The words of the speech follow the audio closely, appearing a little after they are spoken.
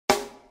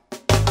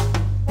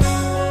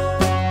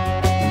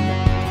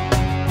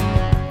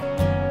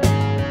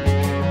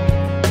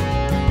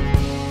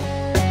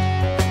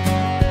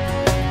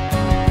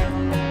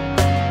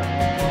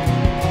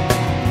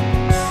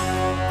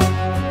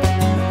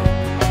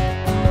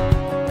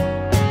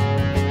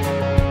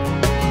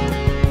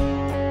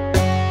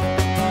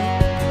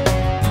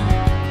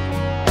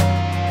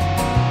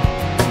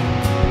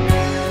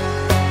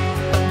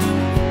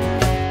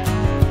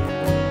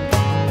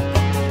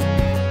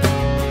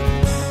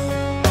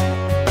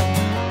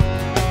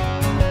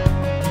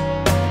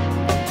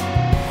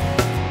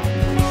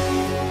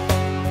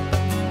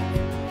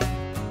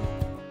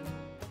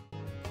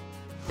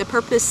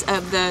purpose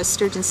of the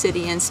Sturgeon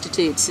City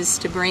Institutes is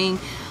to bring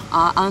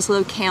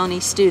Oslo County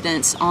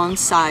students on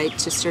site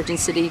to Sturgeon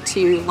City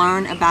to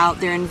learn about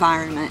their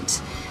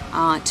environment,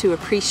 to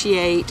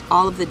appreciate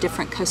all of the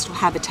different coastal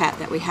habitat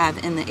that we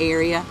have in the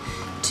area,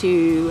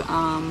 to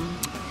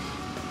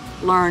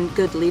learn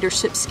good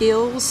leadership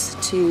skills,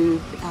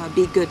 to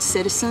be good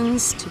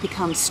citizens, to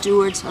become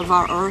stewards of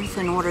our earth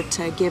in order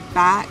to give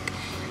back.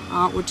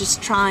 We're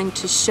just trying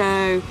to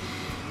show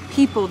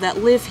people that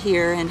live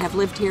here and have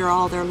lived here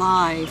all their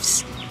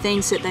lives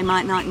things that they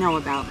might not know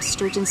about.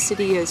 Sturgeon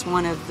City is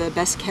one of the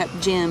best kept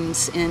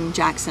gems in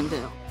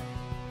Jacksonville.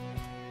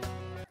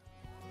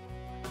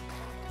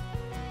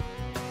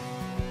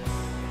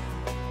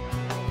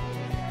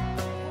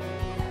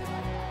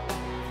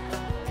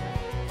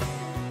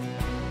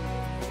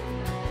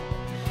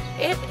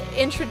 It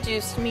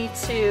introduced me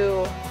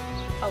to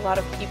a lot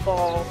of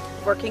people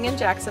working in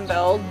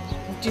Jacksonville,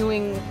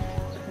 doing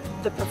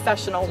the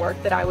professional work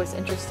that I was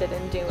interested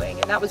in doing,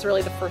 and that was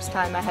really the first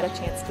time I had a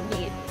chance to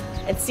meet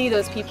and see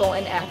those people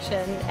in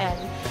action,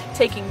 and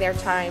taking their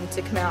time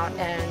to come out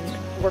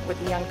and work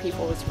with the young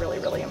people is really,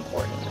 really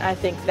important. I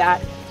think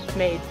that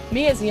made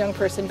me as a young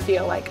person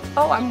feel like,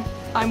 oh,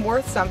 I'm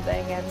worth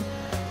something, and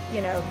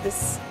you know,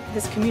 this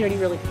community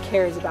really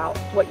cares about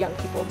what young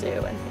people do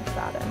and think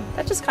about it. And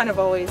that just kind of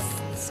always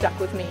stuck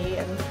with me,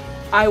 and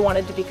I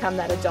wanted to become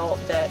that adult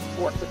that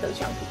worked with those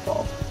young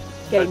people,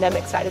 getting them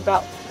excited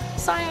about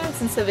science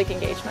and civic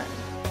engagement.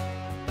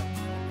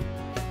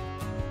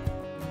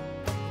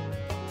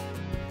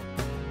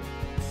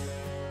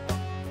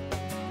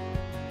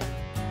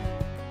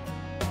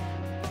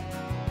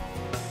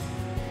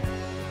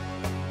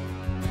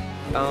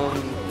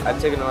 I've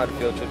taken a lot of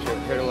field trips, I've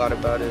heard a lot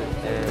about it,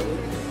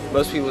 and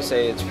most people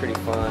say it's pretty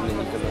fun and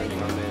you can learn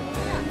from it,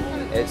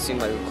 and it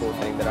seemed like a cool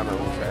thing that I might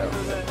want to try out.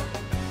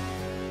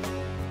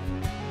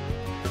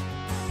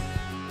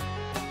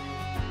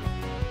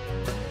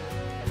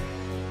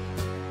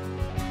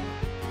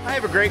 I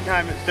have a great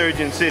time at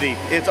Sturgeon City.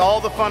 It's all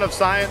the fun of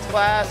science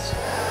class,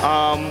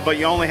 but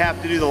you only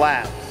have to do the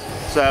labs.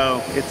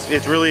 So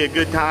it's really a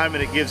good time,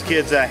 and it gives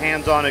kids a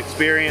hands-on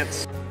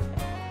experience.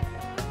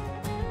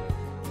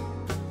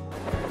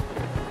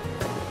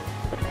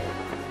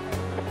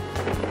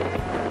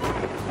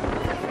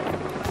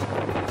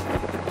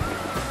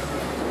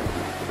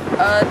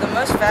 The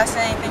most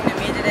fascinating thing to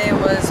me today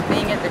was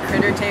being at the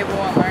critter table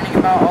and learning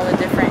about all the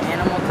different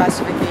animal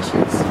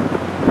classifications.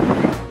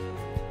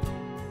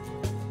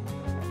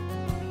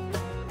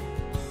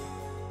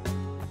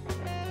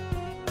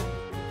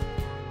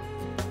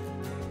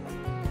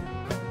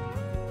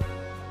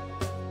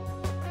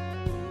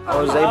 I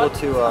was able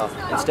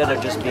to, instead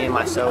of just being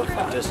myself,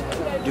 just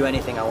do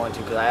anything I wanted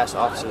to, because I asked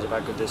officers if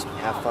I could just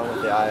have fun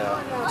with it.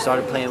 I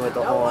started playing with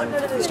the horn,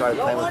 we started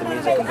playing with the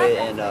music a bit,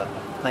 and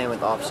playing with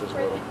the officers a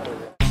little.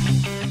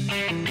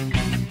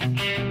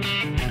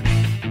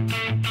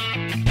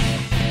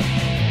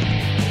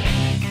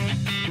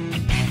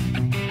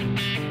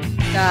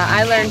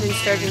 I learned in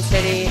Sturgeon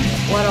City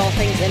what all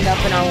things end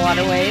up in our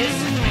waterways.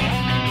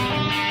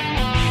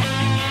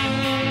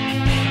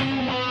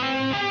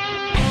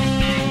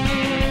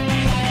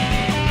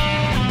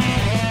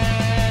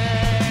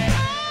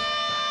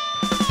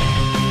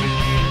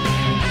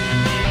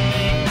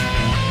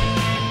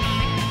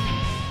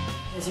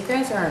 You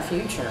guys are our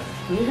future.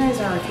 You guys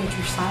are our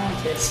future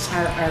scientists,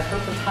 our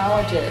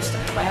herpetologists,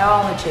 our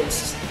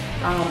biologists,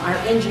 our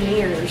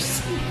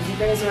engineers. You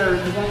guys are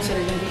the ones that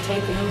are going to be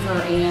taking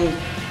over and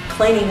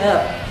cleaning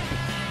up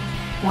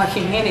what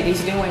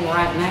humanity's doing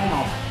right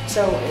now.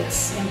 So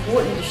it's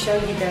important to show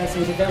you guys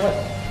and develop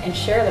and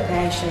share the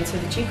passion so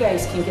that you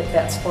guys can get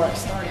that spark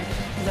started.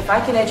 Because if I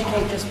can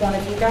educate just one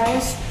of you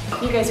guys are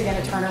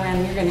going to turn around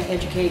and you're going to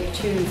educate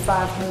 2,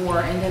 5 more,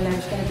 and then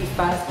there's going to be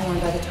 5 more.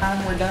 And by the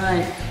time we're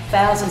done,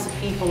 thousands of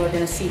people are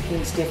going to see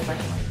things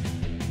differently.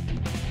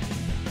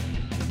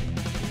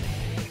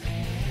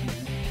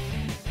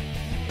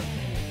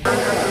 I'm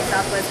from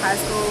Southwest High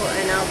School,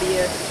 and I'll be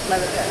a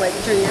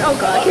junior. Oh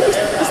God,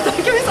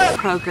 give me some.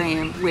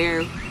 Program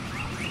where,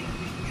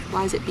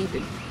 why is it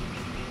beeping?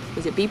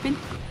 Was it beeping?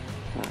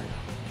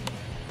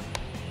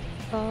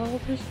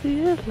 Always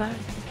feel like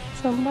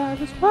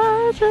somebody's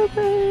watching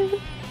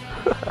me.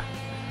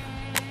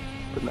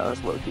 But no,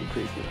 it's low-key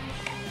creepy.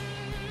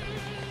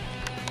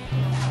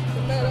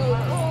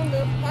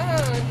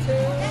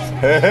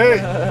 Hey!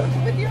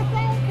 With your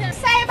phone can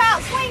say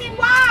about swinging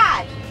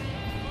wide.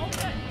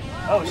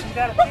 Oh, she's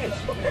got a fish.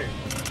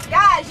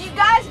 Guys,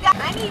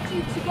 I need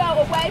you to go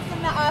away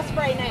from the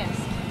osprey nest.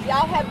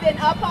 Y'all have been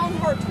up on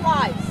her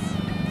twice.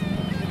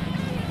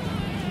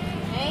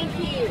 Thank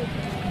you.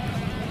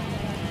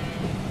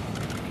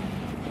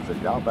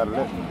 Y'all better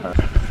listen to her.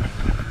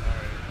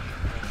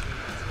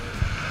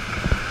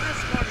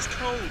 This water's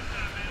cold.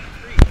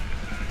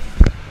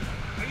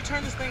 How you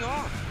turn this thing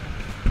off?